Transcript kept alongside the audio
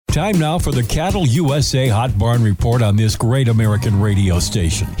Time now for the Cattle USA Hot Barn Report on this great American radio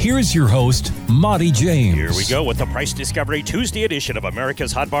station. Here's your host, Monty James. Here we go with the Price Discovery Tuesday edition of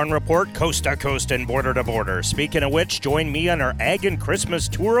America's Hot Barn Report, coast to coast and border to border. Speaking of which, join me on our Ag and Christmas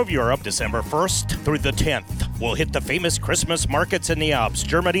tour of Europe, December 1st through the 10th. We'll hit the famous Christmas markets in the Alps,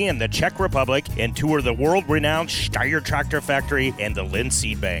 Germany and the Czech Republic, and tour the world-renowned Steyr Tractor Factory and the Lindt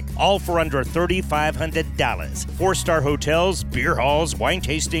Seed Bank. All for under $3,500. Four-star hotels, beer halls, wine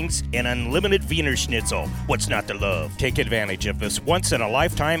tastings, and unlimited Wiener Schnitzel. What's not to love? Take advantage of this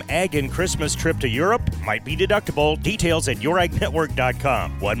once-in-a-lifetime Ag and Christmas trip to Europe. Might be deductible. Details at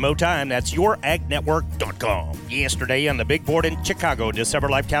youragnetwork.com. One more time, that's youragnetwork.com. Yesterday on the big board in Chicago, December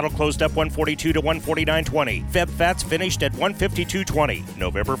live cattle closed up 142 to 149.20. Feb fats finished at 152.20.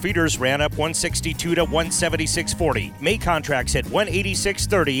 November feeders ran up 162 to 176.40. May contracts hit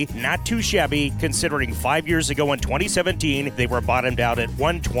 186.30. Not too shabby, considering 5 years ago in 2017, they were bottomed out at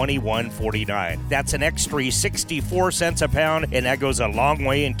 121.49. That's an extra 64 cents a pound, and that goes a long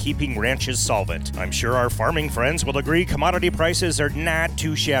way in keeping ranches solvent. I'm sure our farming friends will agree commodity prices are not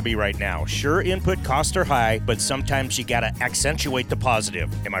too shabby right now. Sure, input costs are high, but sometimes you gotta accentuate the positive.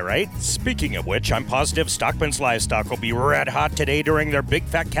 Am I right? Speaking of which, I'm positive Stockman's Livestock will be red hot today during their big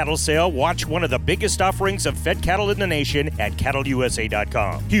fat cattle sale. Watch one of the biggest offerings of fed cattle in the nation at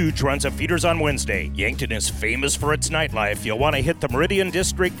cattleusa.com. Huge runs of feeders on Wednesday. Yankton is famous for its nightlife. You'll want to hit the Meridian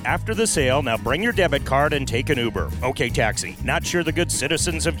District after the sale. Now bring your debit card and take an Uber. Okay, taxi. Not sure the good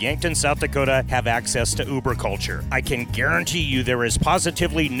citizens of Yankton, South Dakota have access to Uber culture. I can guarantee you there is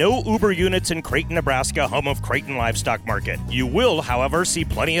positively no Uber units in Creighton, Nebraska, home of Creighton Livestock Market. You will, however, see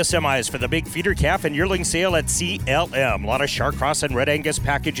plenty of semis for the big feeder calf and yearling sale at CLM. A lot of Charcross and Red Angus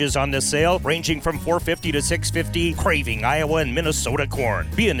packages on this sale, ranging from $450 to $650, craving Iowa and Minnesota corn.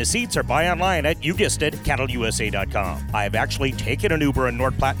 Be in the seats or buy online at, you guessed it, cattleusa.com. I've actually taken an Uber in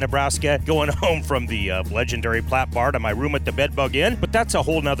North Platte, Nebraska, going home from the legendary Platte Bar to my room at the Bedbug Inn, but that's a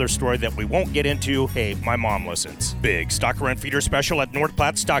whole nother story that we won't get into. Hey, my mom listens. Big stocker and feeder special at North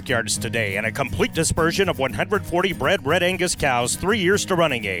Platte Stockyards today, and a complete dispersion of 140 bred Red Angus cows, 3 years to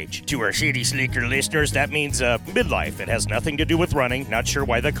running age. To our shady sleeker listeners, that means midlife. It has nothing to do with running. Not sure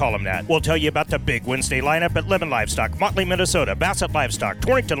why they call them that. We'll tell you about the big Wednesday lineup at Lemon Livestock, Motley, Minnesota, Bassett Livestock,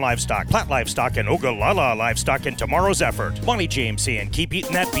 Torrington Livestock, Platte Livestock, and Ogallala Livestock in tomorrow's effort. Monty James saying, keep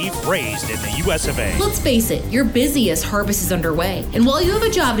eating that beef raised in the U.S. of A. Let's face it, you're busy as harvest is underway. And while you have a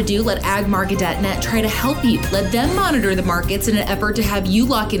job to do, let agmarket.net try to help you. Let them monitor the markets in an effort to have you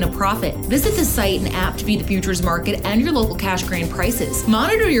lock in a profit. Visit the site and app to view the futures market and your local cash grain prices.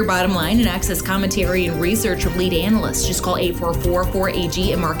 Monitor your bottom line and access commentary and research from lead analysts. Just call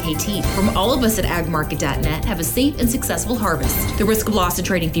 844-4AG and mark KT. From all of us at agmarket.net, have a safe and successful harvest. The risk of loss in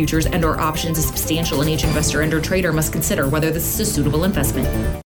trading futures and or options is substantial, and each investor and or trader must consider whether this is a suitable investment.